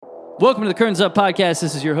Welcome to the Curtains Up Podcast.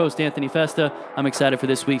 This is your host, Anthony Festa. I'm excited for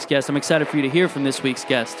this week's guest. I'm excited for you to hear from this week's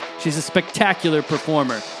guest. She's a spectacular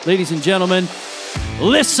performer. Ladies and gentlemen,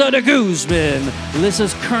 Lissa de Guzman.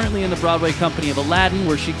 Lissa's currently in the Broadway company of Aladdin,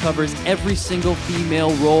 where she covers every single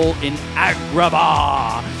female role in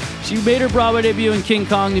Agrabah. She made her Broadway debut in King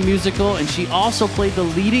Kong the Musical, and she also played the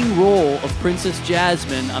leading role of Princess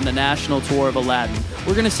Jasmine on the national tour of Aladdin.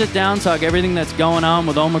 We're going to sit down, talk everything that's going on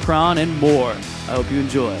with Omicron and more. I hope you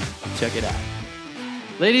enjoy. Check it out.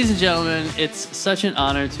 Ladies and gentlemen, it's such an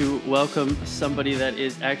honor to welcome somebody that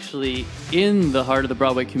is actually in the heart of the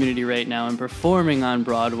Broadway community right now and performing on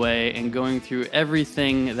Broadway and going through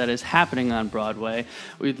everything that is happening on Broadway.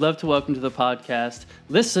 We'd love to welcome to the podcast,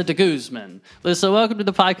 Lissa de Guzman. Lissa, welcome to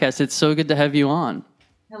the podcast. It's so good to have you on.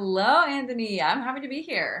 Hello, Anthony. I'm happy to be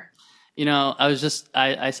here. You know, I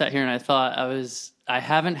sat here and I thought I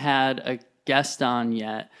haven't had a guest on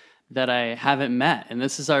yet that I haven't met, and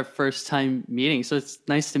this is our first time meeting, so it's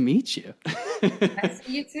nice to meet you. Nice to meet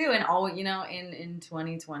you too, and all in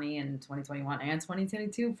 2020 and 2021 and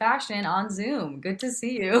 2022 fashion on Zoom. Good to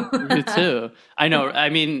see you. You too. I know. I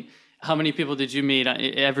mean, how many people did you meet?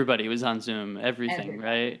 Everybody was on Zoom. Everything,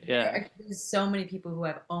 right? Yeah. There's so many people who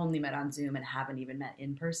I've only met on Zoom and haven't even met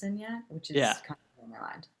in person yet, which is kind of in my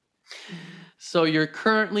mind. So you're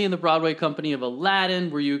currently in the Broadway company of Aladdin,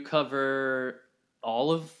 where you cover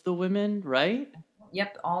all of the women, right?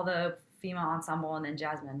 Yep, all the female ensemble and then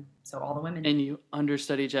Jasmine. So all the women. And you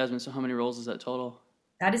understudy Jasmine, so how many roles is that total?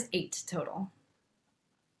 That is 8 total.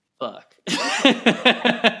 Fuck.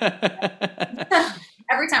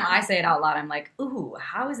 Every time I say it out loud, I'm like, ooh,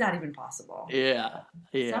 how is that even possible? Yeah.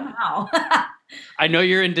 Somehow. I know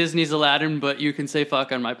you're in Disney's Aladdin, but you can say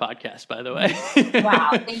fuck on my podcast, by the way.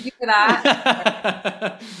 Wow, thank you for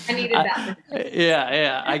that. I needed that.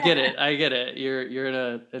 Yeah, I get it. You're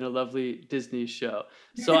in a lovely Disney show.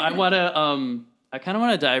 So I kind of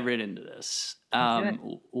want to dive right into this.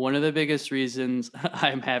 One of the biggest reasons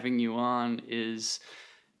I'm having you on is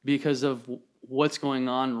because of what's going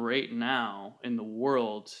on right now in the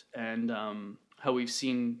world and how we've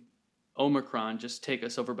seen Omicron just take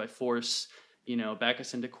us over by force, back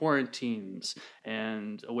us into quarantines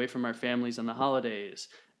and away from our families on the holidays.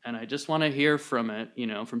 And I just want to hear from it,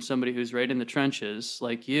 from somebody who's right in the trenches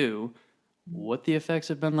like you, what the effects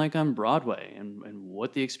have been like on Broadway and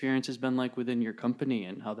what the experience has been like within your company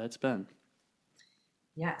and how that's been.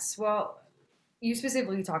 Yes, well, you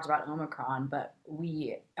specifically talked about Omicron, but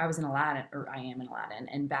I was in Aladdin, or I am in Aladdin,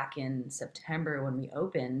 and back in September when we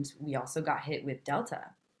opened, we also got hit with Delta.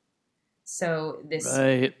 So this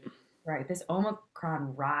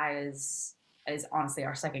Omicron rise is honestly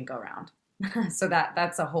our second go round. So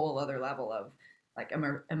that's a whole other level of like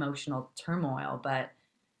emotional turmoil. But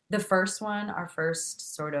the first one, our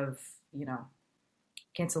first sort of,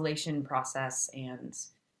 cancellation process and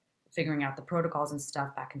figuring out the protocols and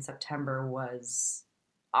stuff back in September was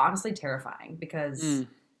honestly terrifying because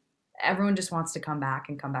everyone just wants to come back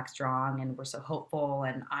and come back strong, and we're so hopeful.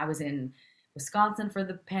 And I was in Wisconsin for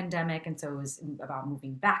the pandemic, and so it was about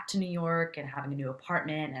moving back to New York and having a new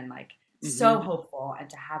apartment and so hopeful. And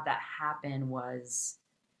to have that happen was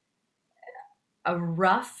a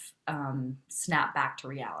rough snap back to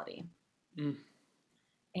reality.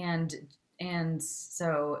 And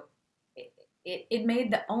so it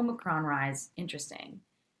made the Omicron rise interesting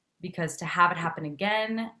because to have it happen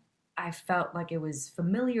again, I felt like it was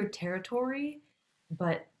familiar territory,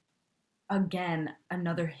 but again,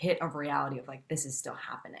 another hit of reality of like, this is still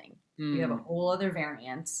happening. We have a whole other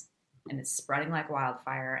variant and it's spreading like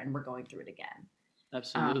wildfire and we're going through it again.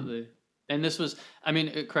 Absolutely. And this was,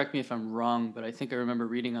 correct me if I'm wrong, but I think I remember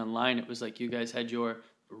reading online, it was like you guys had your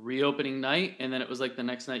reopening night and then it was like the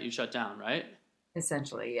next night you shut down, right?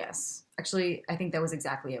 Essentially, yes. Actually, I think that was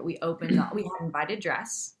exactly it. We opened, we had invited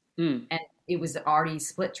dress, and it was already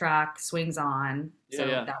split track, swings on, so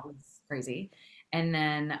that was crazy. And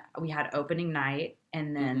then we had opening night,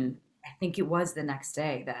 and then I think it was the next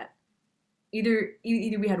day that either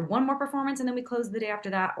we had one more performance and then we closed the day after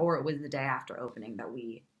that, or it was the day after opening that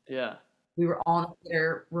we were all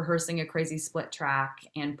there rehearsing a crazy split track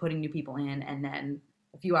and putting new people in, and then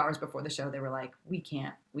a few hours before the show, they were like, we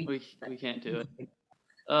can't do it.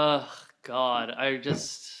 Oh, God. I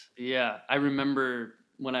remember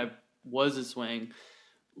when I was a swing,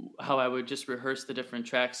 how I would just rehearse the different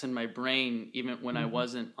tracks in my brain, even when I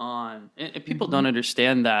wasn't on. And people don't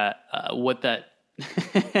understand that, what that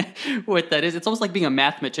is. It's almost like being a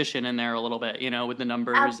mathematician in there a little bit, with the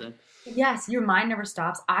numbers. Yes, your mind never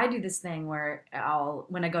stops. I do this thing where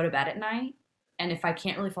when I go to bed at night, and if I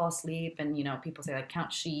can't really fall asleep and, people say like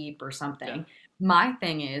count sheep or something, My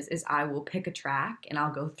thing is I will pick a track and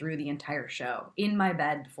I'll go through the entire show in my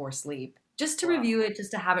bed before sleep just to review it, just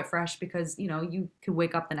to have it fresh because, you could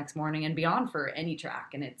wake up the next morning and be on for any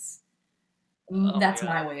track and that's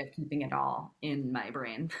my way of keeping it all in my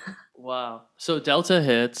brain. Wow. So Delta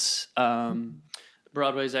hits,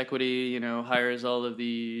 Broadway's Equity, hires all of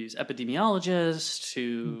these epidemiologists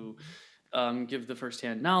to give the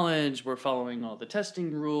firsthand knowledge. We're following all the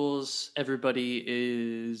testing rules.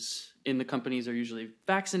 Everybody in the companies are usually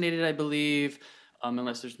vaccinated, I believe,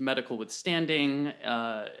 unless there's medical withstanding,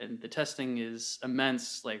 and the testing is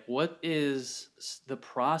immense. Like, what is the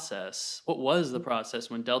process? What was the process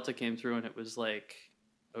when Delta came through and it was like,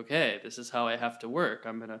 okay, this is how I have to work.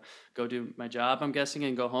 I'm going to go do my job, I'm guessing,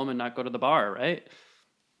 and go home and not go to the bar, right?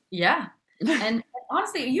 Yeah. And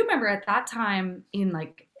honestly, you remember at that time in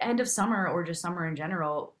like end of summer or just summer in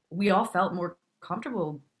general, we all felt more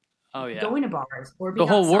comfortable going to bars or being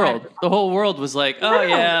outside. The whole world was like, oh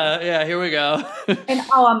yeah, here we go. And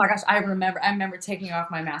oh my gosh, I remember taking off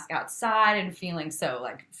my mask outside and feeling so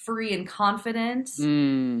like free and confident.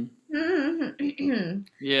 Yeah.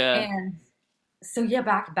 And so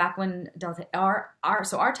back when Delta,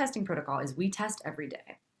 our testing protocol is we test every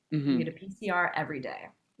day. We get a PCR every day.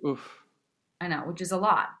 Oof. I know, which is a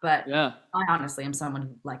lot, but I honestly am someone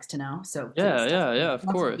who likes to know. So yeah, of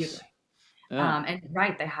course. Yeah. And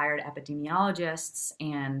they hired epidemiologists,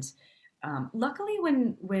 and luckily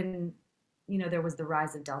when there was the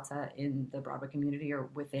rise of Delta in the Broadway community or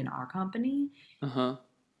within our company, the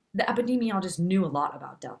epidemiologists knew a lot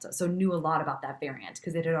about Delta, so knew a lot about that variant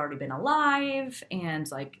because it had already been alive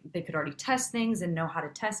and like they could already test things and know how to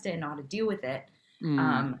test it and know how to deal with it.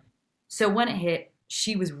 So when it hit,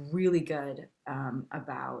 she was really good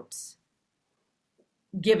about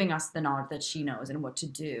giving us the knowledge that she knows and what to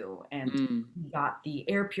do. And we got the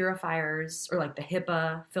air purifiers or like the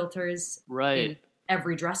HEPA filters in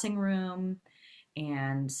every dressing room.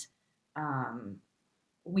 And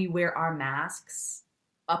we wear our masks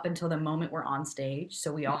up until the moment we're on stage.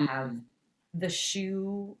 So we all have the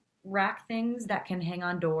shoe rack things that can hang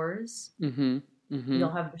on doors. We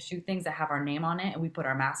all have the shoe things that have our name on it, and we put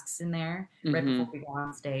our masks in there right before we go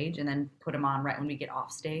on stage and then put them on right when we get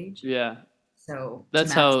off stage. Yeah. So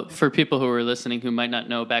that's how, for people who are listening who might not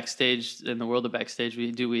know, backstage, in the world of backstage,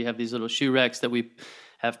 we have these little shoe racks that we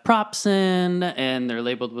have props in, and they're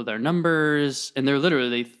labeled with our numbers, and they're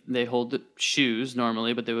literally, they hold the shoes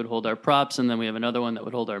normally, but they would hold our props, and then we have another one that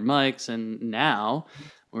would hold our mics, and now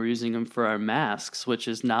we're using them for our masks, which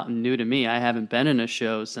is not new to me. I haven't been in a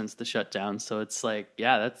show since the shutdown, so it's like,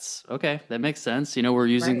 yeah, that's okay. That makes sense. We're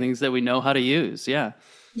using things that we know how to use. Yeah.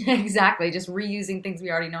 Exactly. Just reusing things we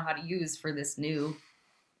already know how to use for this new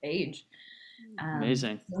age.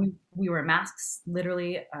 Amazing. We wear masks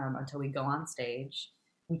literally until we go on stage.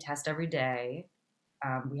 We test every day.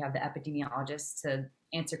 We have the epidemiologists to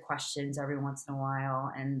answer questions every once in a while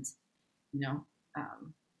and,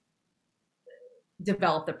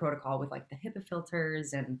 develop the protocol with like the HEPA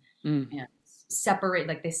filters and separate,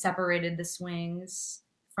 like they separated the swings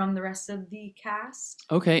from the rest of the cast.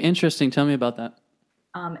 Okay, interesting. Tell me about that.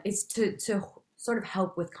 It's to sort of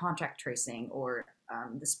help with contact tracing or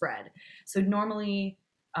the spread. So normally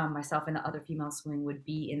myself and the other female swing would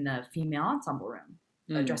be in the female ensemble room,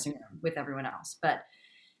 dressing room with everyone else. But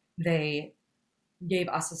they gave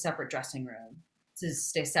us a separate dressing room to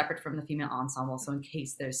stay separate from the female ensemble. So in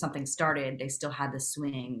case there's something started, they still had the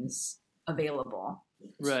swings available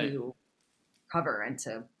to cover and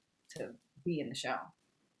to be in the show.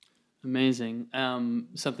 Amazing.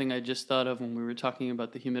 Something I just thought of when we were talking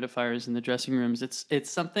about the humidifiers in the dressing rooms.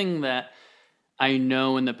 It's something that I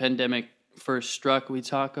know when the pandemic first struck, we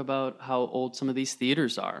talk about how old some of these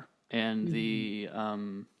theaters are and the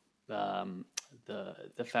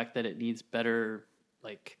fact that it needs better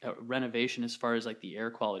renovation as far as like the air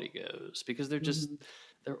quality goes, because they're just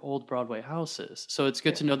they're old Broadway houses. So it's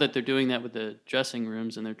good to know that they're doing that with the dressing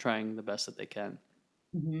rooms and they're trying the best that they can.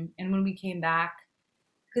 And when we came back,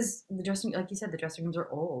 because the dressing, like you said, the dressing rooms are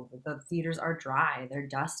old. The theaters are dry. They're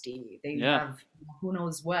dusty. They have who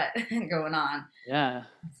knows what going on. Yeah,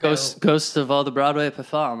 so, ghosts of all the Broadway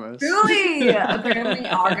performers. Really? Apparently,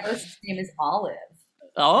 our ghost's name is Olive.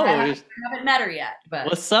 Oh, I haven't met her yet. But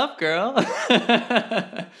what's up, girl?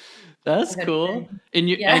 That's cool.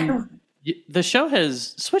 And the show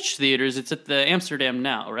has switched theaters. It's at the Amsterdam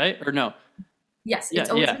now, right? Or no? Yes, it's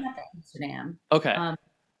always been at the Amsterdam. Okay.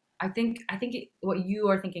 I think what you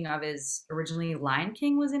are thinking of is originally Lion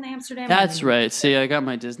King was in Amsterdam. That's right. See, I got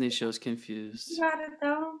my Disney shows confused. You got it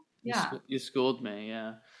though. Yeah. You schooled me.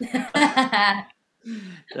 Yeah.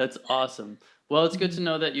 That's awesome. Well, it's good to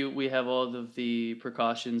know that we have all of the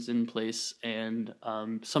precautions in place and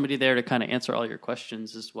somebody there to kind of answer all your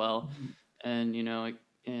questions as well.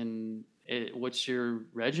 And what's your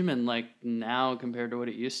regimen like now compared to what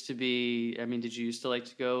it used to be? I mean, did you used to like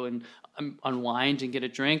to go and unwind and get a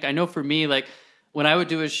drink? I know for me, like when I would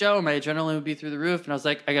do a show, my adrenaline would be through the roof, and I was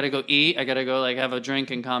like, I gotta go eat, I gotta go like have a drink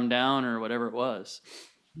and calm down or whatever it was.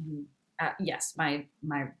 Yes, my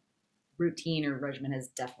routine or regimen has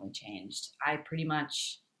definitely changed. I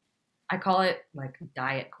call it like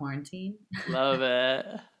diet quarantine. Love it.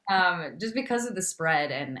 Just because of the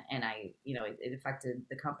spread and it affected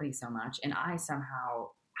the company so much, and I somehow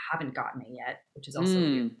haven't gotten it yet, which is also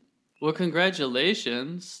weird. Well,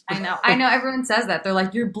 congratulations. I know everyone says that. They're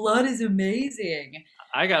like, your blood is amazing.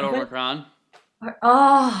 I got Omicron.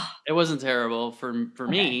 Oh, it wasn't terrible for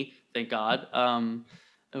me, thank God.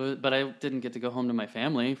 But I didn't get to go home to my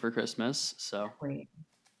family for Christmas, so.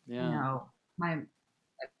 Yeah. No,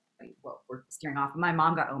 we're steering off. My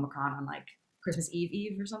mom got Omicron on like Christmas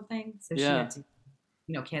Eve or something, so she had to,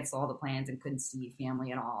 cancel all the plans and couldn't see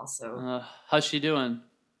family at all. So. How's she doing?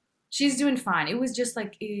 She's doing fine. It was just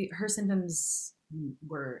like her symptoms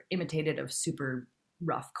were imitated of super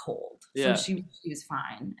rough cold. Yeah. So she was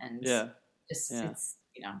fine, and it's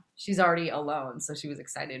she's already alone, so she was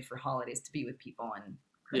excited for holidays to be with people and.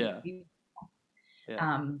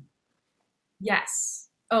 Yes.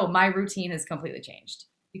 Oh, my routine has completely changed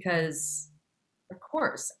because, of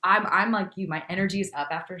course, I'm like you. My energy is up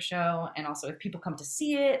after a show, and also if people come to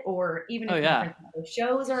see it, or even if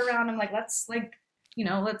shows are around, I'm like, let's hang.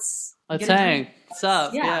 What's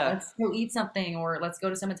up? Yeah, let's go eat something, or let's go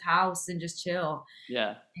to someone's house and just chill.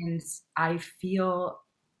 Yeah. And I feel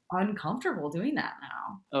uncomfortable doing that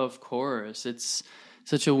now. Of course, it's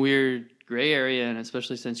such a weird gray area, and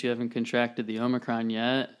especially since you haven't contracted the Omicron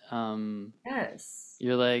yet. Yes.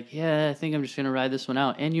 You're like, I think I'm just going to ride this one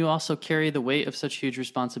out. And you also carry the weight of such huge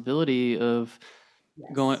responsibility of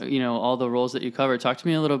going, all the roles that you cover. Talk to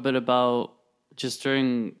me a little bit about just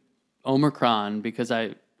during Omicron, because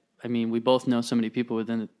I mean, we both know so many people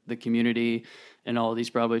within the community and all of these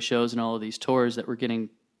Broadway shows and all of these tours that were getting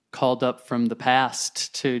called up from the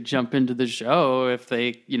past to jump into the show if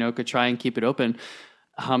they, could try and keep it open.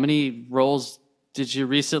 How many roles did you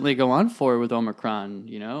recently go on for with Omicron,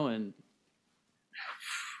 and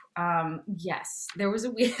yes, there was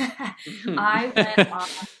a week I went on.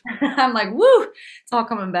 I'm like, woo, it's all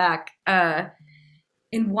coming back.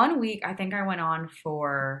 In 1 week, I think I went on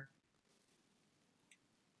for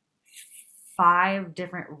 5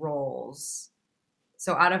 different roles.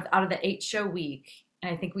 So out of the 8-show week,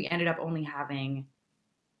 and I think we ended up only having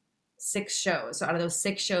 6 shows. So out of those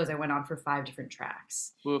 6 shows, I went on for 5 different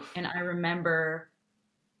tracks. Oof. And I remember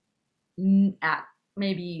at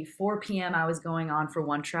maybe 4 p.m. I was going on for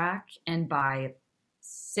one track, and by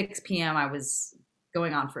 6 p.m. I was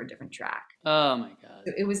going on for a different track. Oh my God.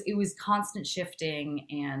 So it was constant shifting,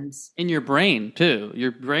 and in your brain too.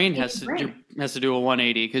 Your brain has to do a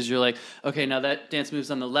 180 because you're like, okay, now that dance moves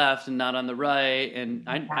on the left and not on the right, and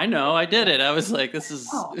I know I did it. I was like, this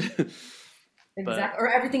is exactly, or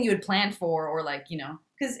everything you had planned for, or like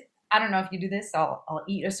because I don't know if you do this. I'll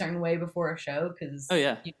eat a certain way before a show because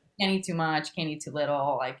you can't eat too much, can't eat too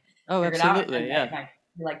little. Like absolutely,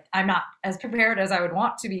 like I'm not as prepared as I would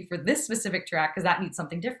want to be for this specific track because that needs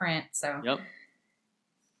something different. So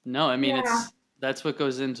no, I mean that's what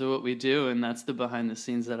goes into what we do, and that's the behind the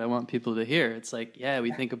scenes that I want people to hear. It's like,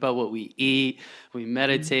 we think about what we eat, we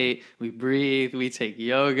meditate, we breathe, we take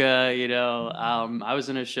yoga. I was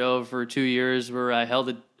in a show for 2 years where I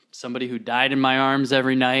held somebody who died in my arms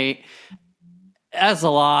every night. That's a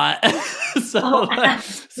lot.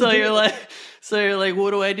 So you're like, what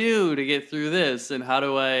do I do to get through this? And how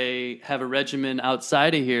do I have a regimen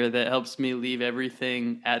outside of here that helps me leave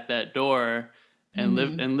everything at that door and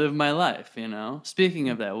live my life, Speaking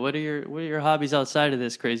of that, what are your hobbies outside of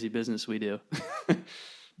this crazy business we do?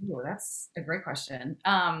 Ooh, that's a great question.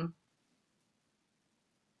 I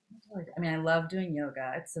mean, I love doing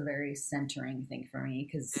yoga. It's a very centering thing for me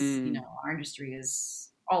because, our industry is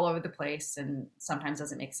all over the place and sometimes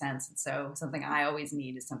doesn't make sense. And so something I always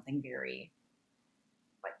need is something very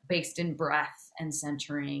like based in breath and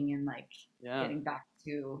centering and like getting back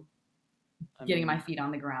to getting my feet on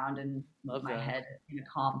the ground and my head in a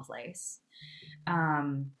calm place.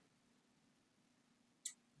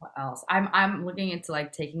 What else? I'm looking into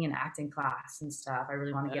like taking an acting class and stuff. I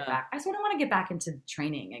really want to get back. I sort of want to get back into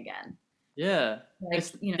training again. Yeah. Like,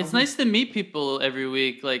 it's nice to meet people every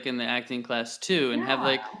week, like in the acting class too, and have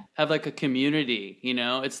like a community,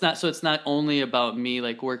 It's not only about me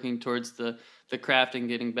like working towards the the craft and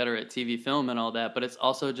getting better at TV film and all that, but it's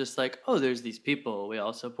also just like, oh, there's these people, we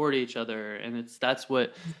all support each other, and that's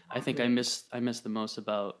what I think I miss the most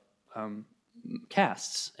about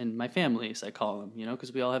casts and my families, I call them,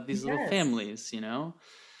 because we all have these little families,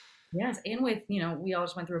 Yes, and with, we all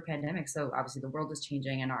just went through a pandemic, so obviously the world is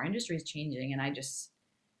changing and our industry is changing, and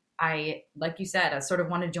I, like you said, I sort of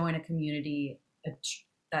want to join a community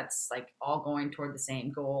that's like all going toward the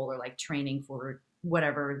same goal, or like training for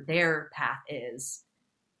whatever their path is,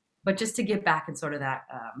 but just to get back in sort of that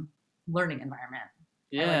learning environment.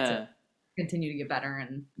 Yeah. I like to continue to get better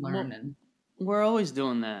and learn. And we're always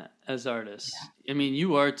doing that as artists. Yeah. I mean,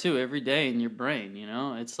 you are too, every day in your brain,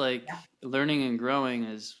 It's like learning and growing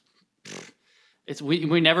is...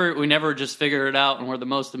 we never just figure it out and we're the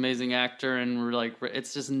most amazing actor and we're like,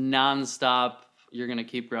 it's just nonstop. You're gonna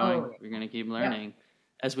keep growing. You're gonna keep learning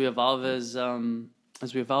as we evolve as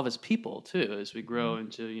people too, as we grow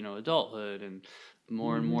into adulthood, and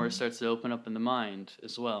more and more starts to open up in the mind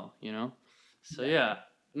as well. So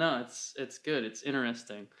no, it's good. It's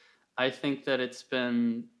interesting. I think that it's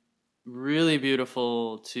been really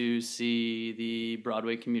beautiful to see the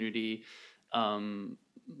Broadway community.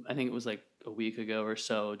 I think it was like a week ago or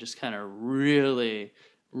so, just kind of really,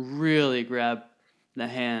 really grab the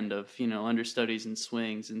hand of, understudies and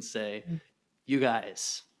swings and say, you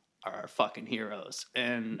guys are our fucking heroes.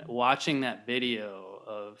 And watching that video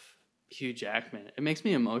of Hugh Jackman, it makes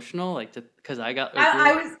me emotional, because I got...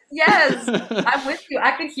 I was, yes, I'm with you.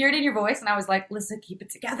 I could hear it in your voice and I was like, listen, keep it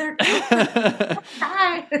together.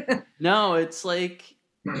 No, it's like,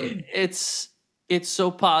 it's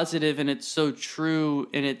so positive and it's so true,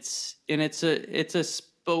 and it's a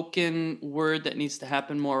spoken word that needs to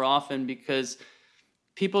happen more often, because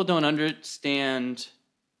people don't understand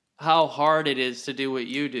how hard it is to do what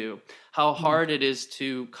you do, how hard it is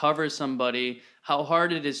to cover somebody, how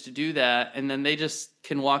hard it is to do that, and then they just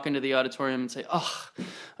can walk into the auditorium and say, oh,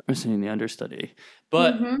 I'm seeing the understudy.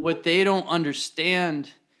 But what they don't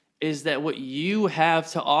understand is that what you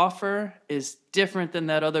have to offer is different than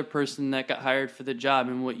that other person that got hired for the job.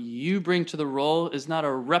 And what you bring to the role is not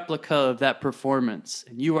a replica of that performance.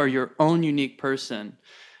 And you are your own unique person.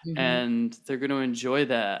 And they're going to enjoy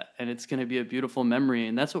that. And it's going to be a beautiful memory.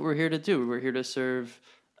 And that's what we're here to do. We're here to serve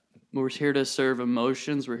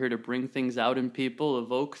emotions. We're here to bring things out in people,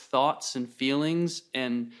 evoke thoughts and feelings.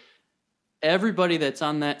 And everybody that's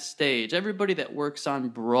on that stage, everybody that works on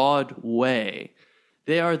Broadway,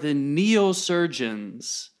 they are the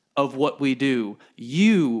neosurgeons of what we do.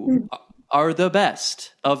 You are the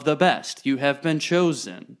best of the best. You have been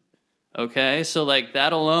chosen. Okay? So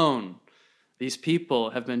that alone, these people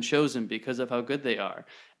have been chosen because of how good they are.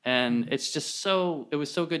 And it's just it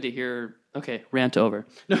was so good to hear. Okay, rant over.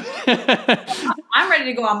 I'm ready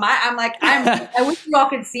to go on I wish you all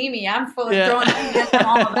could see me. I'm fully throwing I'm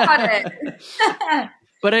all about it.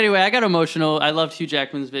 But anyway, I got emotional. I loved Hugh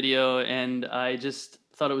Jackman's video, and I just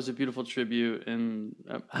thought it was a beautiful tribute. And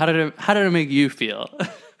how did it make you feel?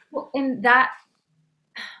 Well, and that,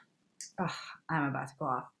 I'm about to go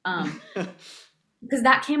off. Because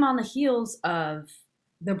that came on the heels of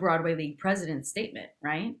the Broadway League president's statement,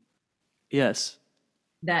 right? Yes.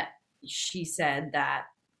 That she said that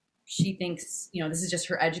she thinks, this is just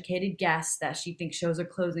her educated guess, that she thinks shows are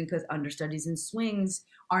closing because understudies and swings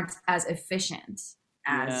aren't as efficient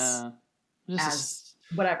as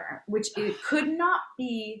whatever, which it could not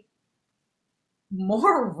be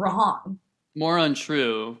more wrong. More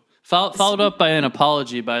untrue. Followed up by an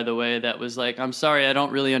apology, by the way, that was like, I'm sorry, I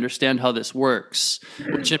don't really understand how this works.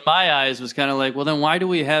 Which in my eyes was kind of like, well, then why do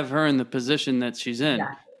we have her in the position that she's in?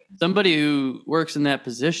 Yeah. Somebody who works in that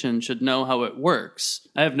position should know how it works.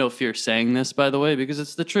 I have no fear saying this, by the way, because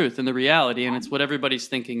it's the truth and the reality, and it's what everybody's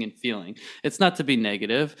thinking and feeling. It's not to be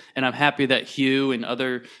negative, and I'm happy that Hugh and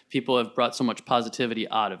other people have brought so much positivity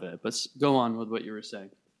out of it. But go on with what you were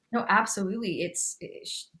saying. No, absolutely.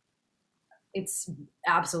 It's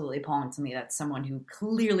absolutely appalling to me that someone who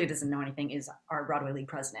clearly doesn't know anything is our Broadway League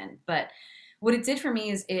president. But what it did for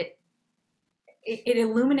me is it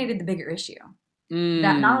illuminated the bigger issue.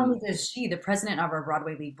 That not only does she, the president of our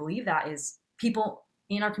Broadway League, believe that, is people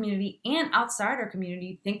in our community and outside our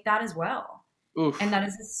community think that as well. Oof. And that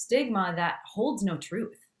is a stigma that holds no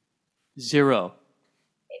truth. Zero.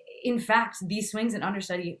 In fact, these swings and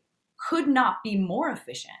understudy could not be more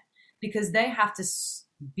efficient because they have to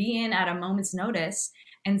be in at a moment's notice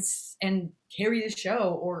and carry the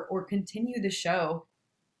show or continue the show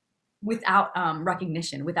without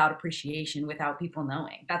recognition, without appreciation, without people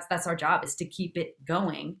knowing. That's our job, is to keep it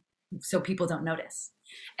going so people don't notice.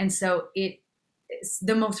 And so it's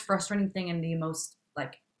the most frustrating thing and the most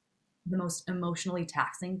the most emotionally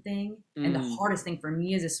taxing thing and the hardest thing for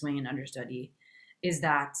me as a swing and understudy is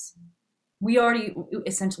that we've already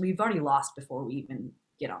lost before we even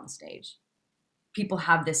get on the stage. People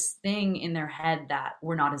have this thing in their head that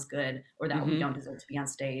we're not as good, or that we don't deserve to be on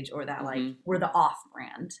stage, or that like we're the off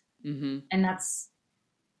brand. And that's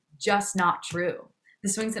just not true. The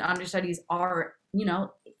swings and understudies are,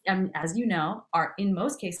 as you know, are in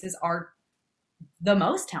most cases are the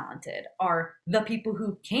most talented, are the people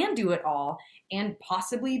who can do it all, and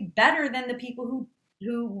possibly better than the people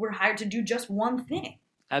who were hired to do just one thing.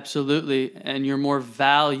 Absolutely. And you're more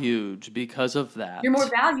valued because of that. You're more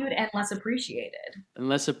valued and less appreciated. And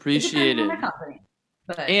less appreciated. It depends on the company.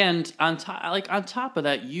 But. And on top of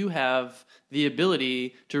that, you have the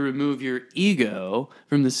ability to remove your ego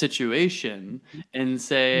from the situation and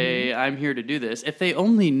say, I'm here to do this. If they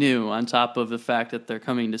only knew, on top of the fact that they're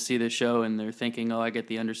coming to see the show and they're thinking, I get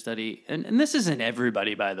the understudy. And this isn't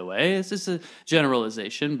everybody, by the way. This is a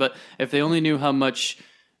generalization. But if they only knew how much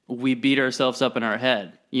we beat ourselves up in our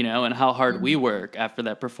head, and how hard we work after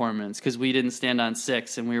that performance, because we didn't stand on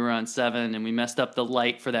 6 and we were on 7 and we messed up the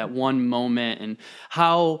light for that one moment, and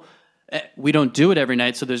how we don't do it every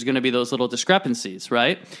night. So there's going to be those little discrepancies,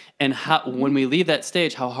 right? And how, when we leave that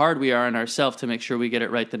stage, how hard we are on ourselves to make sure we get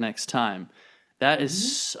it right the next time. That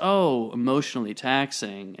is so emotionally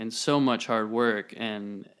taxing and so much hard work.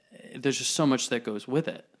 And there's just so much that goes with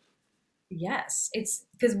it. Yes, it's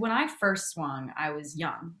because when I first swung, I was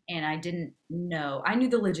young and I didn't know. I knew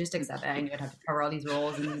the logistics of it. I knew I'd have to cover all these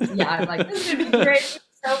roles, and I'm like, this is gonna be great, it's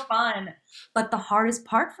so fun. But the hardest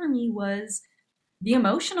part for me was the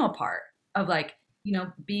emotional part of like,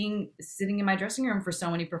 being sitting in my dressing room for so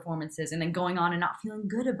many performances and then going on and not feeling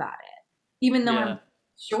good about it, even though I'm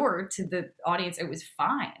sure to the audience it was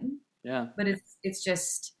fine. Yeah, but it's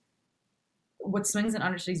just what swings and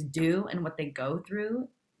understudies do and what they go through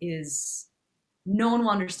is no one will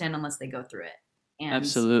understand unless they go through it. And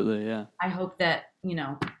absolutely, yeah. I hope that,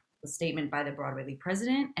 the statement by the Broadway League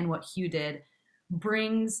president and what Hugh did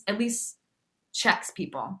brings, at least checks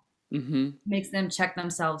people, makes them check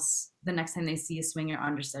themselves the next time they see a swing or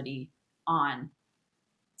understudy on,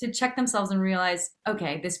 to check themselves and realize,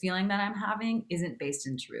 okay, this feeling that I'm having isn't based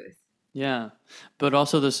in truth. Yeah, but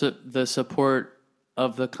also the support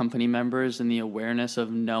of the company members and the awareness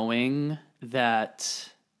of knowing that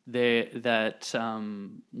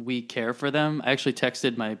we care for them. I actually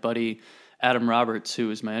texted my buddy Adam Roberts, who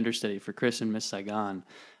was my understudy for Chris and Miss Saigon.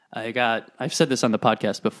 I've said this on the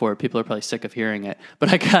podcast before. People are probably sick of hearing it, but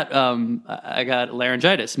I got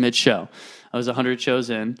laryngitis mid-show. I was 100 shows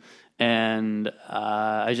in, and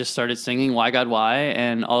I just started singing "Why God Why,"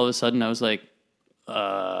 and all of a sudden I was like,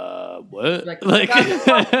 what? Like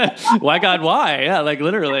why God, why? Yeah, like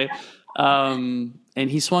literally. And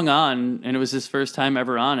he swung on, and it was his first time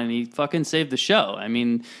ever on, and he fucking saved the show. I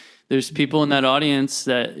mean, there's people in that audience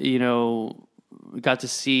that, got to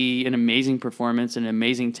see an amazing performance and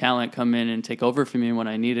amazing talent come in and take over for me when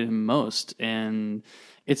I needed him most. And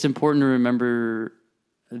it's important to remember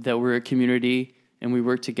that we're a community and we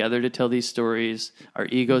work together to tell these stories. Our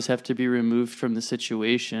egos have to be removed from the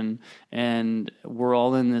situation, and we're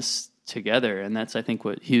all in this together. And that's, I think,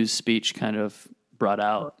 what Hugh's speech kind of brought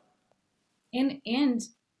out. And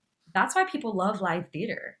that's why people love live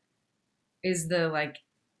theater, is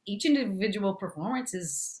each individual performance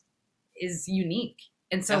is unique.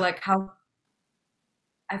 And so how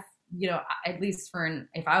at least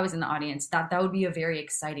if I was in the audience, that would be a very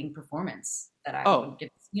exciting performance that I would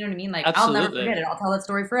get. You know what I mean? Absolutely. I'll never forget it. I'll tell that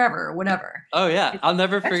story forever or whatever. Oh yeah. I'll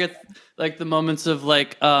never forget the moments of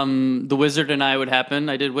The Wizard and I would happen.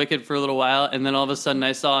 I did Wicked for a little while, and then all of a sudden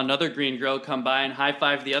I saw another green girl come by and high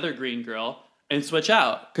five the other green girl and switch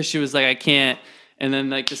out because she was like, I can't. And then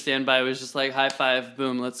the standby was just like, high five,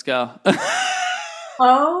 boom, let's go.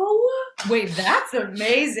 Oh, wait, that's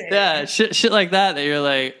amazing. Yeah, shit like that you're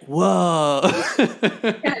like, whoa.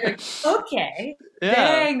 Okay. Yeah.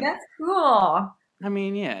 Dang, that's cool. I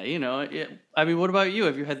mean, yeah, I mean, what about you?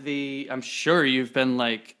 Have you had I'm sure you've been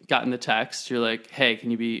gotten the text. You're like, hey,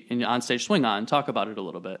 can you be in on stage swing on? Talk about it a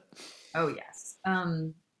little bit. Oh, yes.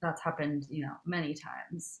 That's happened, many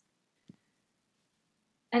times.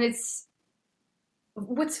 And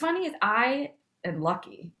what's funny is I am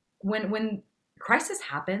lucky. When crisis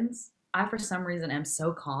happens, I, for some reason, am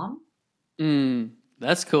so calm.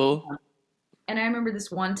 That's cool. And I remember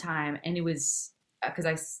this one time, and it was because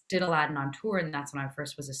I did Aladdin on tour, and that's when I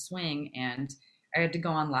first was a swing, and I had to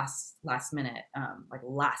go on last minute,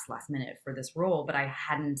 last minute for this role, but I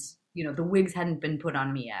hadn't, the wigs hadn't been put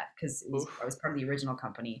on me yet because I was part of the original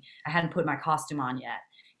company. I hadn't put my costume on yet,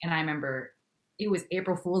 and I remember it was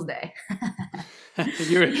April Fool's Day.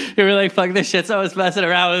 you were like, fuck this shit, someone's messing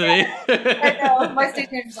around with me. I know. My stage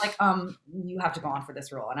manager was like, you have to go on for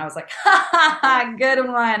this role. And I was like, ha ha ha, good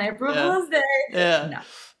one, April Fool's Day. Yeah.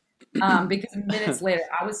 No. Because minutes later,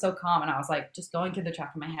 I was so calm and I was like just going through the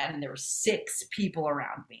track in my head, and there were 6 people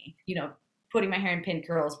around me, putting my hair in pin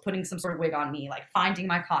curls, putting some sort of wig on me, like finding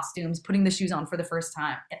my costumes, putting the shoes on for the first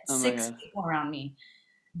time. 6 people around me,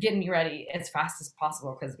 getting me ready as fast as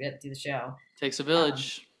possible because we had to do the show. Takes a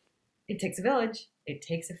village. It takes a village. It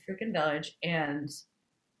takes a freaking village. And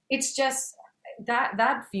it's just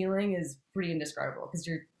that feeling is pretty indescribable because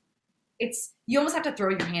you almost have to throw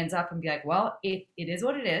your hands up and be like, well, it is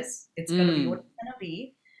what it is. It's going to be what it's going to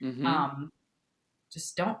be. Mm-hmm.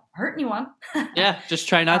 Just don't hurt anyone. Yeah, just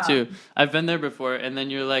try not to. I've been there before, and then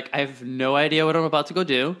you're like, I have no idea what I'm about to go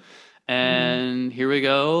do, and here we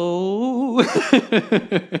go.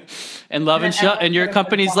 And love and shove, and your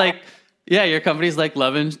company's like, your company's like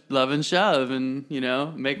love and shove, and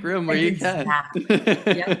make room where you can.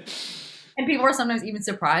 Yep. And people are sometimes even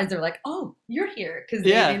surprised. They're like, "Oh, you're here," because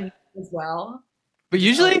they didn't as well. But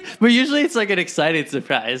usually it's like an exciting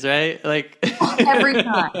surprise, right? Like every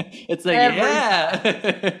time. It's like, every time.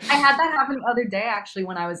 I had that happen the other day, actually,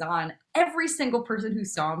 when I was on. Every single person who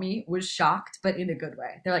saw me was shocked, but in a good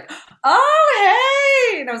way. They're like, "Oh,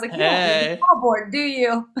 hey!" And I was like, "You don't read the call board, do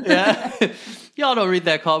you?" Yeah. Y'all don't read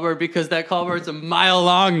that call board because that call board's a mile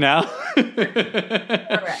long now.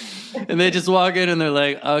 Correct. And they just walk in and they're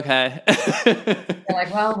like, okay. They're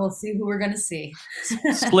like, well, we'll see who we're going to see.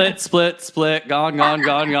 Split, gone.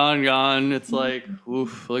 It's like,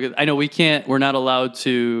 oof, I know we're not allowed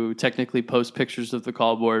to technically post pictures of the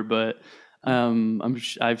call board, but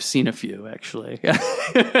I've seen a few actually.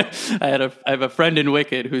 I have a friend in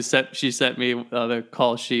Wicked who sent me the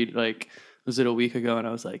call sheet, like, was it a week ago? And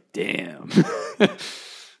I was like, damn.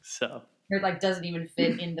 So. It like doesn't even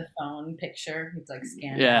fit in the phone picture. It's like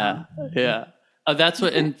scanned. Yeah. That's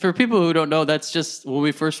what. And for people who don't know, that's just when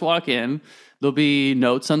we first walk in. There'll be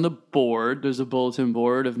notes on the board. There's a bulletin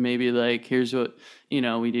board of maybe like, here's what we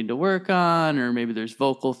need to work on, or maybe there's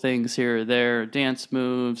vocal things here or there, or dance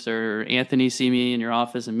moves, or Anthony see me in your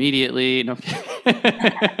office immediately. No,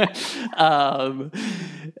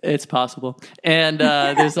 it's possible. And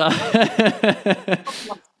there's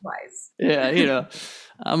yeah,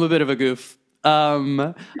 I'm a bit of a goof.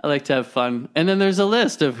 I like to have fun. And then there's a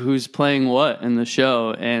list of who's playing what in the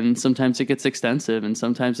show. And sometimes it gets extensive, and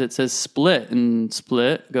sometimes it says split. And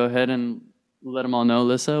split, go ahead and let them all know,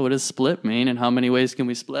 Lissa, what does split mean and how many ways can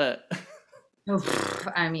we split?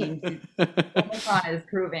 I mean, Omicron is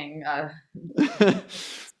proving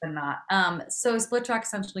not. So split track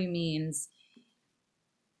essentially means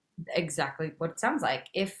exactly what it sounds like.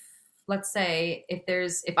 Let's say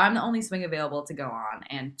if I'm the only swing available to go on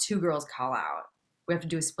and 2 girls call out, we have to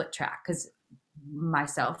do a split track because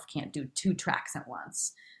myself can't do 2 tracks at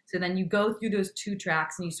once. So then you go through those 2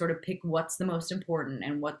 tracks and you sort of pick what's the most important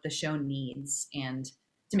and what the show needs, and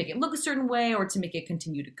to make it look a certain way or to make it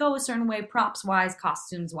continue to go a certain way, props wise,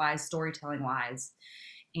 costumes wise, storytelling wise.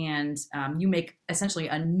 And you make essentially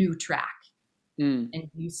a new track. And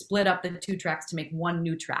you split up the 2 tracks to make one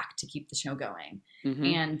new track to keep the show going. Mm-hmm.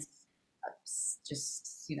 And just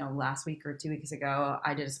last week or 2 weeks ago,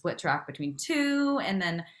 I did a split track between 2, and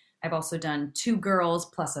then I've also done 2 girls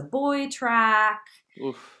plus a boy track.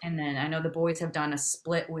 Oof. And then I know the boys have done a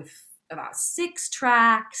split with about 6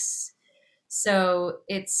 tracks. So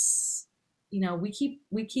it's we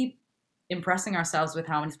keep impressing ourselves with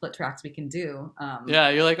how many split tracks we can do.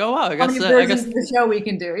 You're like, oh wow, I guess the show we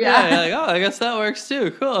can do. Yeah, like, oh, I guess that works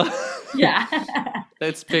too. Cool. Yeah.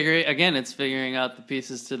 It's figuring out the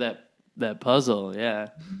pieces to that puzzle. Yeah.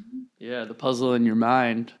 Yeah, the puzzle in your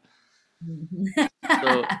mind.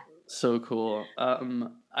 So cool.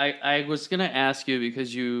 I was gonna ask you,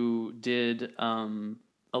 because you did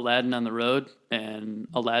Aladdin on the road and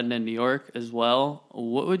Aladdin in New York as well.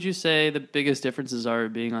 What would you say the biggest differences are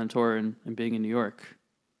being on tour and being in New York?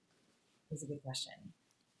 That's a good question.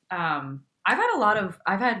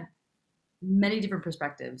 I've had many different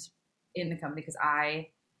perspectives in the company because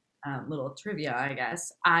little trivia, I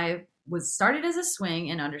guess. I was started as a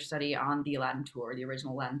swing and understudy on the Aladdin tour, the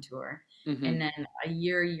original Aladdin tour. Mm-hmm. And then a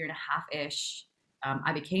year and a half-ish,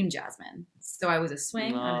 I became Jasmine. So I was a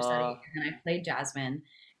swing understudy, and then I played Jasmine.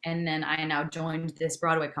 And then I now joined this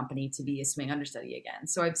Broadway company to be a swing understudy again.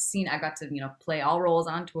 So I got to, play all roles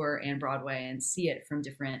on tour and Broadway and see it from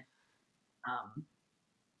different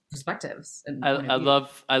perspectives. And I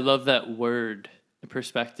love that word,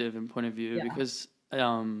 perspective and point of view, because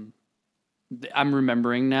I'm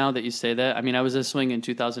remembering now that you say that. I mean, I was a swing in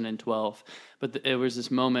 2012, but it was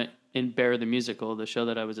this moment in Bear the Musical, the show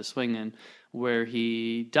that I was a swing in, where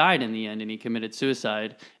he died in the end and he committed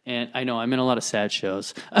suicide. And I know I'm in a lot of sad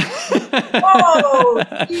shows. Whoa!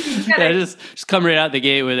 Yeah, just come right out the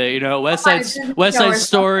gate with it. You know, West Side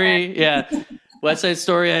Story. Yeah. West Side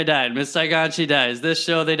Story, I died. Miss Saigon, she dies. This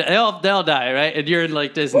show, they all die, right? And you're in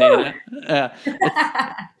like Disney.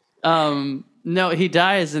 No, he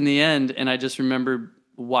dies in the end, and I just remember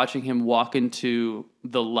watching him walk into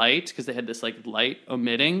the light because they had this like light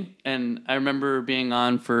emitting, and I remember being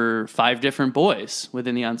on for 5 different boys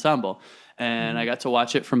within the ensemble, and I got to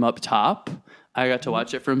watch it from up top. I got to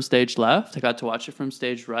watch it from stage left. I got to watch it from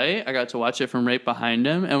stage right. I got to watch it from right behind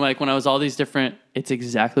him, and like when I was all these different, it's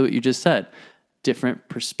exactly what you just said, different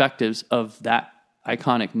perspectives of that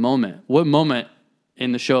iconic moment. What moment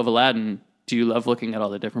in the show of Aladdin do you love looking at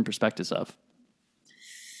all the different perspectives of?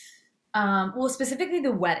 Well, specifically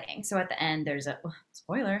the wedding. So at the end, there's a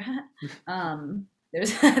spoiler.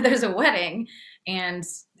 There's a wedding, and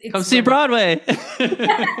come see Broadway. Come see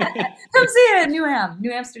it at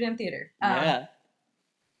New Amsterdam Theater. Yeah.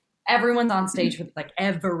 Everyone's on stage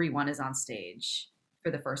everyone is on stage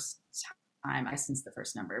for the first time since the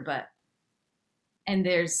first number, and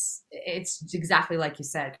it's exactly like you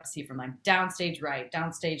said, see from like downstage right,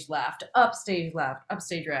 downstage left, upstage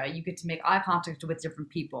right. You get to make eye contact with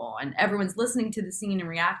different people, and everyone's listening to the scene and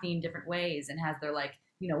reacting in different ways, and has their like,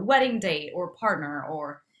 wedding date or partner,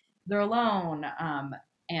 or they're alone.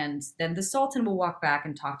 And then the Sultan will walk back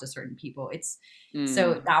and talk to certain people.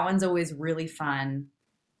 So that one's always really fun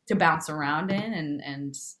to bounce around in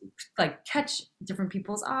and like catch different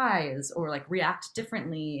people's eyes, or like react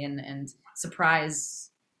differently and surprise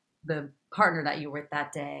the partner that you were with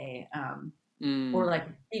that day. Or like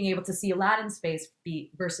being able to see Aladdin's face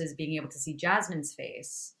versus being able to see Jasmine's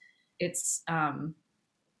face. It's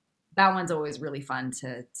that one's always really fun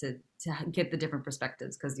to get the different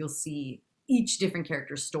perspectives, because you'll see each different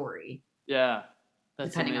character's story. Yeah,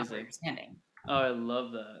 that's depending amazing. on what you're standing. Oh, I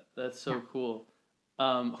love that. That's so cool.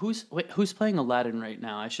 Who's playing Aladdin right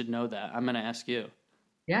now? I should know that. I'm going to ask you.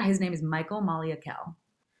 Yeah, his name is Michael Maliakel.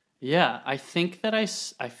 Yeah, I think that I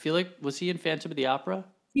feel like, was he in Phantom of the Opera?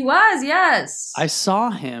 He was, yes. I saw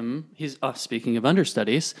him. He's speaking of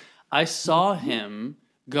understudies. I saw him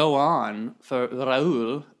go on for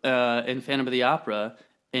Raoul in Phantom of the Opera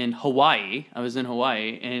in Hawaii. I was in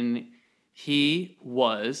Hawaii, and he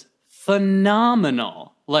was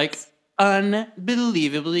phenomenal. Like,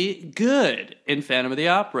 unbelievably good in Phantom of the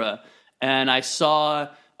Opera. And I was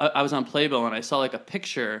on Playbill, and I saw like a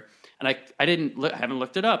picture, and I haven't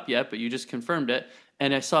looked it up yet, but you just confirmed it.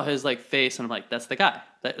 And I saw his like face, and I'm like, that's the guy.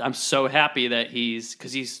 I'm so happy that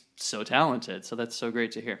because he's so talented. So that's so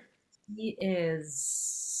great to hear. He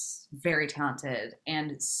is very talented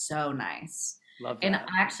and so nice. Love that. And I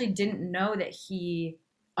actually didn't know that he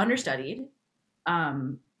understudied.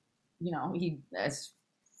 He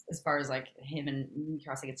as far as like him and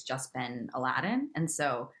Kirasek, it's just been Aladdin. And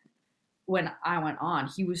so when I went on,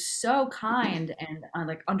 he was so kind and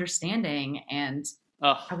like understanding, and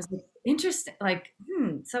I was like, interesting, like,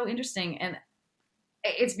 so interesting. And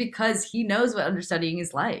it's because he knows what understudying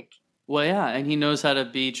is like. Well, yeah, and he knows how to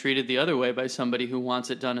be treated the other way by somebody who wants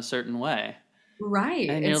it done a certain way. Right.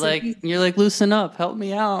 And you're like, loosen up, help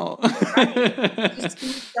me out. Right. He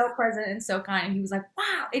was so present and so kind. And he was like,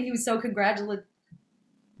 wow. And he was so congratulatory.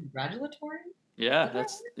 Yeah,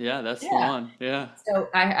 that's the one. Yeah. So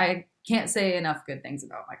I can't say enough good things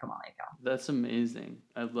about Michael Maliakel. That's amazing.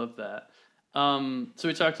 I love that. So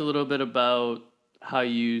we talked a little bit about how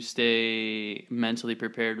you stay mentally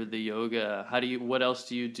prepared with the yoga. What else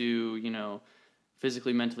do you do,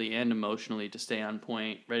 physically, mentally, and emotionally to stay on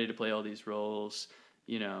point, ready to play all these roles?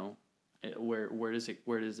 Where does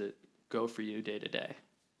it go for you day to day?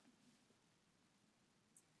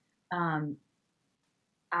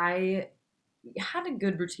 I had a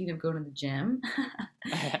good routine of going to the gym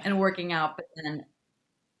and working out, but then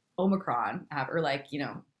Omicron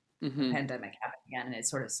the pandemic happened again, and it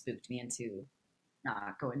sort of spooked me into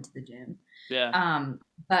not going to the gym. Yeah.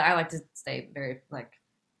 But I like to stay very like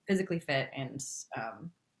physically fit and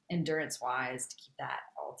endurance wise to keep that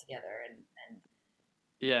all together and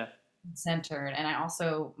yeah, centered. And I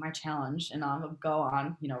also, my challenge, and I'll go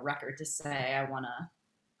on record to say I want to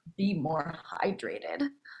be more hydrated.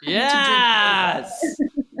 Yes.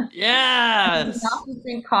 Yes. Not to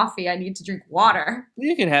drink coffee. I need to drink water.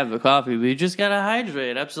 You can have the coffee, but you just gotta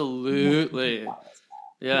hydrate. Absolutely.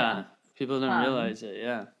 Yeah. People don't realize it.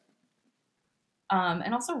 Yeah.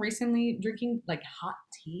 And also recently drinking like hot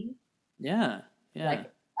tea. Yeah. Yeah.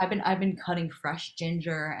 Like I've been cutting fresh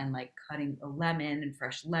ginger and like cutting a lemon and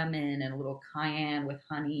fresh lemon and a little cayenne with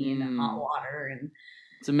honey and hot water and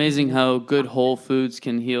it's amazing how good whole foods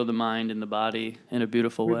can heal the mind and the body in a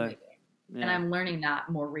beautiful way. Yeah. And I'm learning that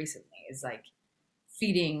more recently is like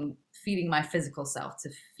feeding my physical self to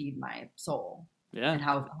feed my soul. Yeah. And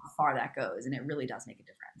how far that goes, and it really does make a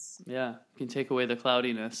difference. Yeah, you can take away the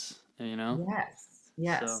cloudiness, you know?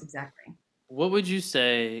 Yes, so, exactly. What would you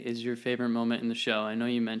say is your favorite moment in the show? I know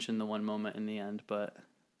you mentioned the one moment in the end, but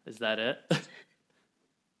is that it?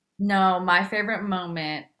 No, my favorite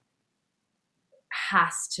moment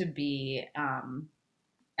has to be,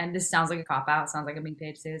 and this sounds like a cop-out, sounds like I'm being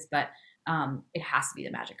paid to say this, but it has to be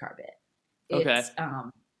the magic carpet. Okay.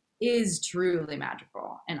 Is truly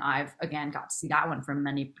magical, and I've again got to see that one from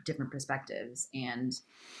many different perspectives, and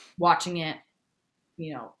watching it,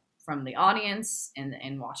 you know, from the audience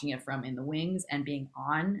and watching it from in the wings and being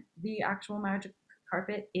on the actual magic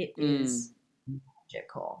carpet, it is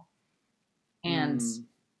magical and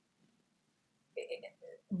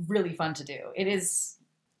really fun to do. It is.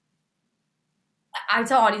 I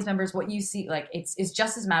tell audience members what you see, like it's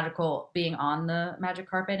just as magical being on the magic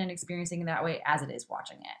carpet and experiencing it that way as it is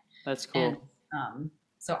watching it. That's cool. And,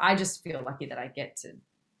 so I just feel lucky that I get to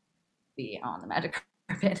be on the magic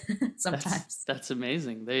carpet sometimes. That's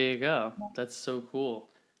amazing. There you go. That's so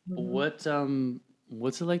cool. Mm-hmm.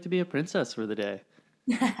 What's it like to be a princess for the day?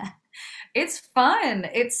 It's fun.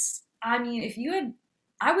 I mean, if you had,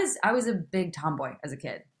 I was a big tomboy as a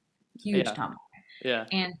kid, huge tomboy. Yeah.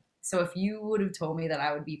 And so if you would have told me that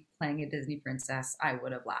I would be playing a Disney princess, I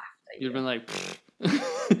would have laughed at you. You'd been like,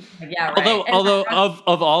 yeah, right. Although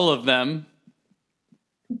of all of them,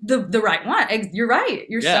 the right one. You're right.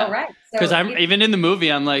 You're so right. Because I'm even in the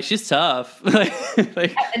movie, I'm like, she's tough.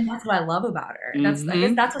 And that's what I love about her. That's I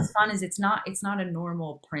guess that's what's fun is it's not a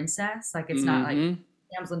normal princess. Like it's not like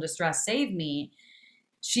damsel in distress, save me.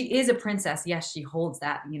 She is a princess. Yes, she holds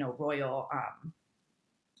that royal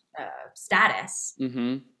status.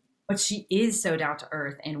 Mm-hmm. But she is so down to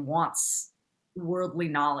earth and wants worldly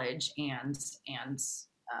knowledge and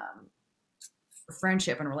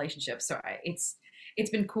friendship and relationships. So it's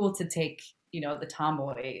been cool to take the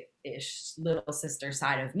tomboy-ish little sister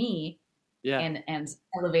side of me, and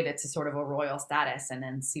elevate it to sort of a royal status, and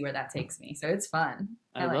then see where that takes me. So it's fun.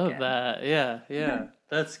 I love that. Yeah,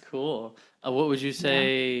 that's cool. What would you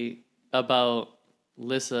say about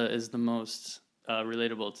Lissa is the most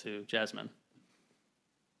relatable to Jasmine?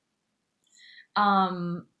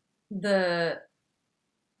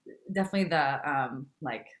 Definitely the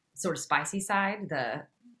like sort of spicy side, the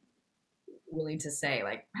willing to say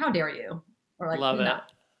like, how dare you, or like, love it.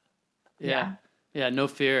 Yeah, no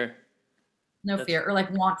fear, fear, or like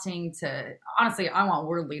wanting to, honestly, I want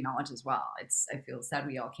worldly knowledge as well. I feel sad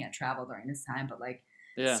we all can't travel during this time, but like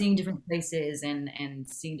seeing different places and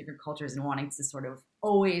seeing different cultures and wanting to sort of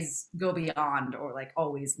always go beyond or like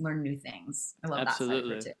always learn new things. I love that side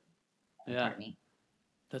of it too. Yeah,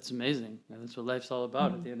 that's amazing. That's what life's all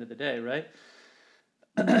about at the end of the day, right?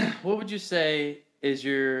 What would you say is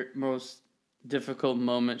your most difficult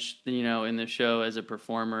moment, in the show as a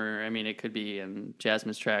performer? I mean, it could be in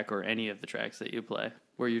Jasmine's track or any of the tracks that you play,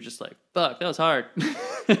 where you're just like, fuck, that was hard.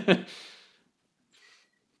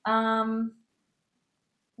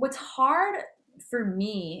 What's hard for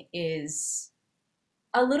me is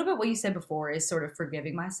a little bit what you said before, is sort of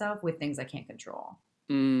forgiving myself with things I can't control.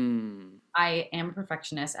 I am a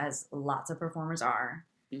perfectionist, as lots of performers are.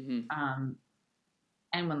 Mm-hmm.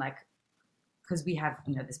 And when because we have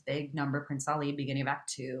this big number, Prince Ali, beginning of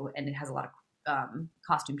Act 2, and it has a lot of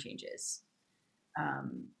costume changes. I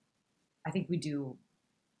think we do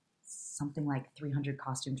something like 300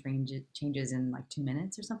 costume changes in like 2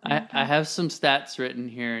 minutes or something. I have some stats written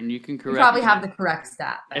here, and you can correct. You probably have the correct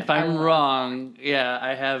stat. If I'm wrong,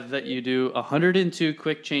 I have that you do 102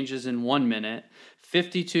 quick changes in 1 minute,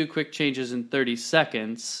 52 quick changes in 30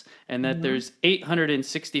 seconds, and that there's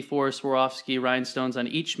 864 Swarovski rhinestones on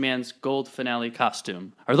each man's gold finale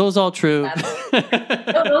costume. Are those all true? Those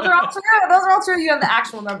are all true. Those are all true. You have the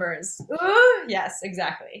actual numbers. Ooh, yes,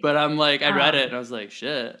 exactly. But I'm like, I read it and I was like,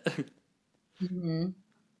 shit.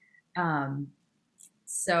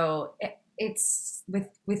 So it's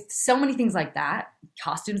with so many things like that,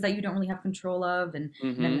 costumes that you don't really have control of, and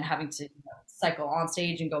then having to cycle on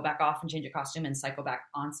stage and go back off and change your costume and cycle back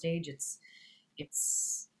on stage. It's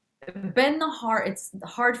been it's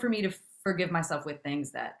hard for me to forgive myself with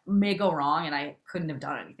things that may go wrong and I couldn't have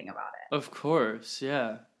done anything about it. Of course,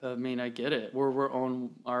 yeah. I mean, I get it. We're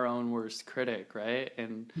our own worst critic, right?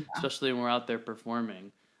 And especially when we're out there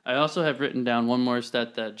performing. I also have written down one more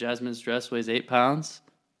stat, that Jasmine's dress weighs 8 pounds.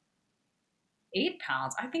 8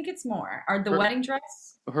 pounds. I think it's more. Or the wedding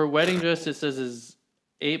dress? Her wedding dress, it says, is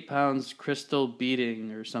 8 pounds crystal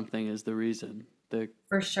beading or something is the reason.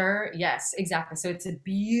 For sure. Yes, exactly. So it's a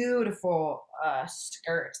beautiful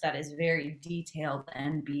skirt that is very detailed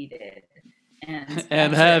and beaded.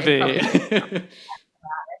 And heavy.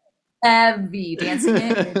 Heavy.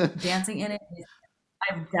 Dancing in it.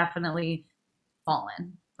 I've definitely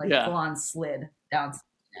fallen. Full on slid down.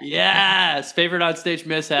 Yes. Favorite on stage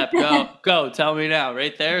mishap. Go. Tell me now.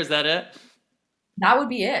 Right there. Is that it? That would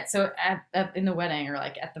be it. So in the wedding or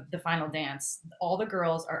like at the final dance, all the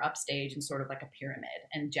girls are upstage in sort of like a pyramid,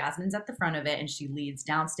 and Jasmine's at the front of it, and she leads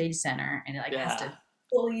downstage center, and it has to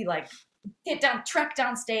fully trek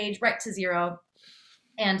downstage right to zero.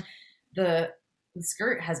 And the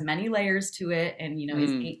skirt has many layers to it, and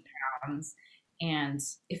is 8 pounds. And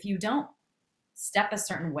if you don't step a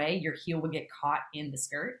certain way, your heel would get caught in the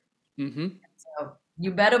skirt. Mm-hmm. So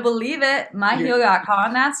you better believe it. My heel got caught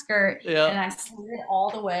in that skirt, and I slid all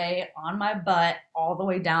the way on my butt, all the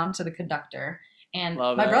way down to the conductor. And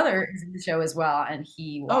my brother is in the show as well, and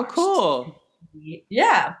he watched. Oh, cool. He's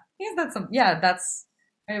done some. That's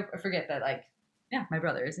I forget that. My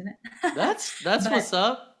brother, isn't it? That's what's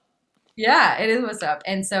up. Yeah, it is what's up.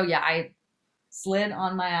 And so I slid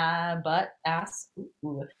on my butt ass.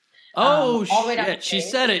 Ooh. Oh, shit. She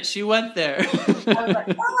said it. She went there. I was like,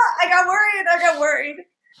 I got worried.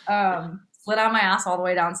 Slid on my ass all the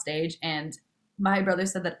way down stage. And my brother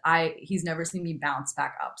said that he's never seen me bounce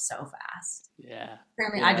back up so fast. Yeah.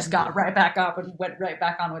 Apparently, I just got right back up and went right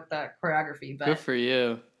back on with the choreography. But good for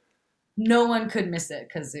you. No one could miss it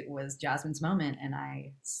because it was Jasmine's moment, and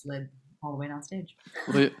I slid all the way down stage.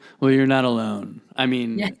 Well, you're not alone. I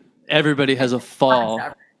mean, everybody has a fall.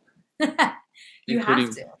 You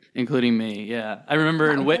have to. Including me, yeah. I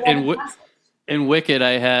remember in Wicked,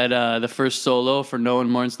 I had the first solo for No One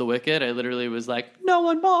Mourns the Wicked. I literally was like, no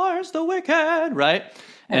one mourns the wicked, right? Yes.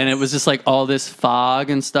 And it was just like all this fog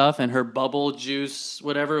and stuff, and her bubble juice,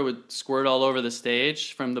 whatever, would squirt all over the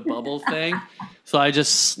stage from the bubble thing. So I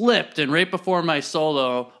just slipped, and right before my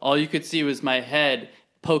solo, all you could see was my head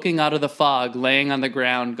poking out of the fog, laying on the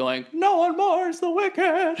ground, going, no one mourns the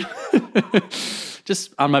wicked.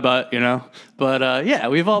 Just on my butt,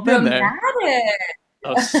 But we've all been there.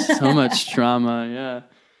 Oh, so much trauma, yeah.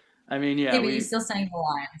 I mean, but you still sang the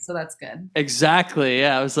line, so that's good. Exactly,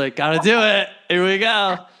 yeah. I was like, gotta do it. Here we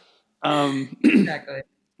go. Exactly.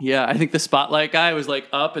 Yeah, I think the spotlight guy was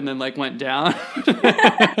up and then went down.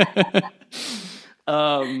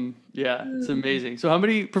 It's amazing. So how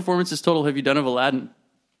many performances total have you done of Aladdin?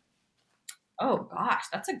 Oh gosh,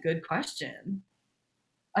 that's a good question.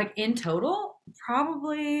 In total,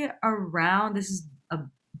 probably around, this is a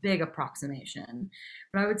big approximation,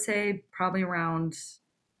 but I would say probably around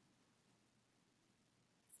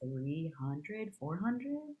 300,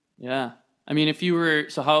 400. Yeah. I mean,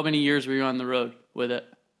 so how many years were you on the road with it?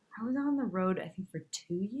 I was on the road, I think, for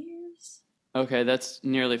 2 years. Okay, that's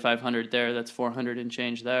nearly 500 there. That's 400 and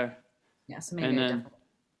change there. Yeah, so maybe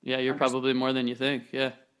you're probably more than you think,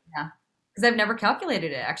 yeah. Yeah. Because I've never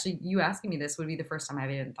calculated it. Actually, you asking me this would be the first time I've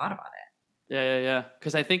even thought about it. Yeah.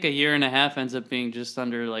 Because I think a year and a half ends up being just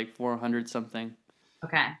under 400 something.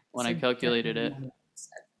 Okay. When I calculated it.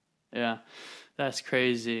 Yeah. That's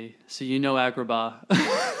crazy. So Agrabah.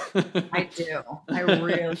 I do. I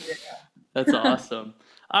really do. That's awesome.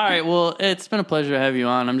 All right. Well, it's been a pleasure to have you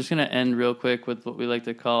on. I'm just going to end real quick with what we like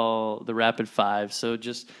to call the rapid five. So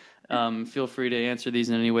just... feel free to answer these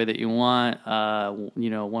in any way that you want.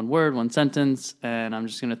 One word, one sentence, and I'm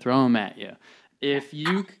just going to throw them at you. If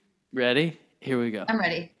you ready? Here we go. I'm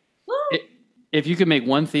ready. If you could make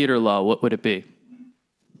one theater law, what would it be?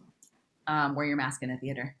 Wear your mask in a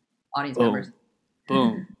theater. Audience members.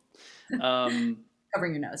 Boom.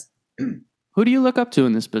 Covering your nose. Who do you look up to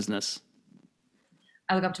in this business?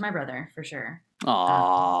 I look up to my brother for sure.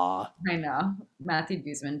 Aww. I know, Matthew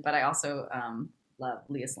Guzman, but I also love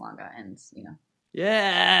Leah Salonga, and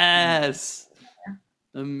Yes. Yeah.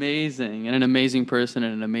 Amazing, and an amazing person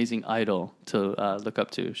and an amazing idol to look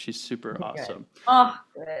up to. She's super awesome. Good. Oh,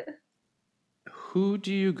 good. Who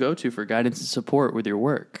do you go to for guidance and support with your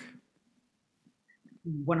work?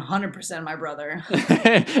 100% my brother.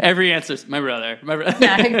 Every answer's my brother.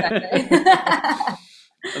 Yeah, exactly.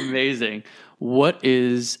 Amazing. What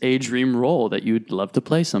is a dream role that you'd love to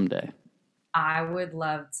play someday? I would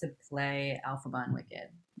love to play Elphaba in Wicked.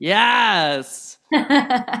 Yes.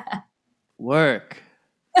 Work.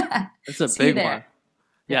 That's a big one.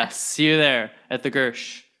 Yeah, see you there at the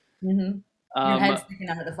Gersh. Mm-hmm. Your head's sticking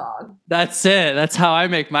out of the fog. That's it. That's how I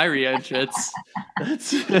make my re-entrance.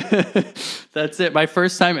 That's it. My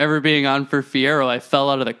first time ever being on for Fierro, I fell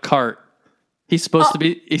out of the cart. He's supposed to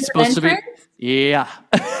be. Yeah.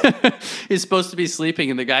 He's supposed to be sleeping,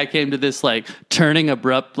 and the guy came to this like turning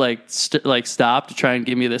abrupt stop to try and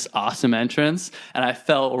give me this awesome entrance, and I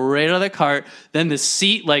fell right out of the cart. Then the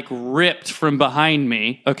seat like ripped from behind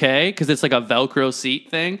me, okay, because it's like a Velcro seat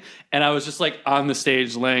thing, and I was just like on the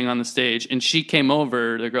stage, laying on the stage, and she came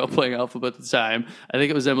over, the girl playing Alphabet at the time, I think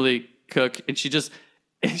it was Emily Cook, and she's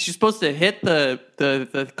supposed to hit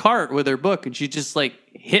the cart with her book, and she just like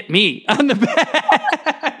hit me on the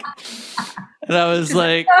back. And I was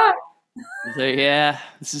like, yeah,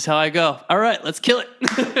 this is how I go. All right, let's kill it.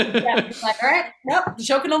 Yeah, it's like, all right, nope, the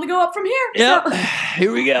show can only go up from here. Yep, so.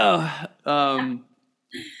 Here we go.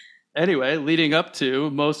 Anyway, leading up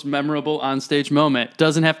to most memorable onstage moment.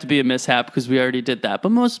 Doesn't have to be a mishap because we already did that, but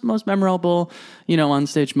most memorable,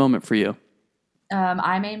 onstage moment for you.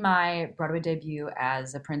 I made my Broadway debut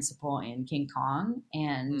as a principal in King Kong,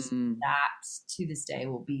 and that, to this day,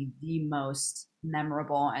 will be the most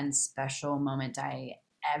memorable and special moment I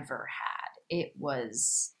ever had. It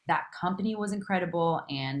was, that company was incredible,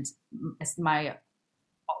 and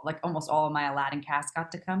almost all of my Aladdin cast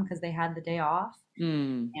got to come because they had the day off,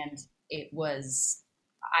 and it was,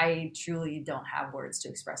 I truly don't have words to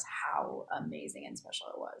express how amazing and special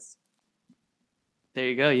it was. There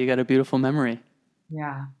you go. You got a beautiful memory.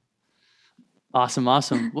 Yeah. Awesome.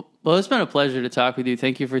 Well, it's been a pleasure to talk with you.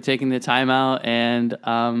 Thank you for taking the time out, and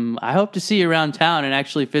I hope to see you around town and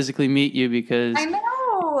actually physically meet you because I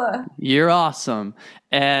know you're awesome.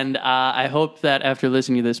 And I hope that after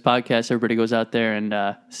listening to this podcast, everybody goes out there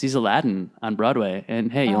and sees Aladdin on Broadway.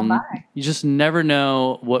 And hey, you just never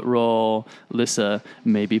know what role Lissa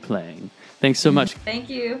may be playing. Thanks so much. Thank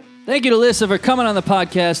you. Thank you to Lissa for coming on the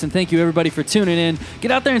podcast, and thank you everybody for tuning in.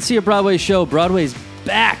 Get out there and see a Broadway show. Broadway's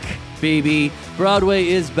back, baby. Broadway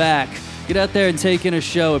is back. Get out there and take in a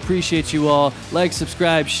show. Appreciate you all. Like,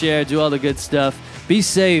 subscribe, share, do all the good stuff. Be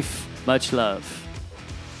safe. Much love.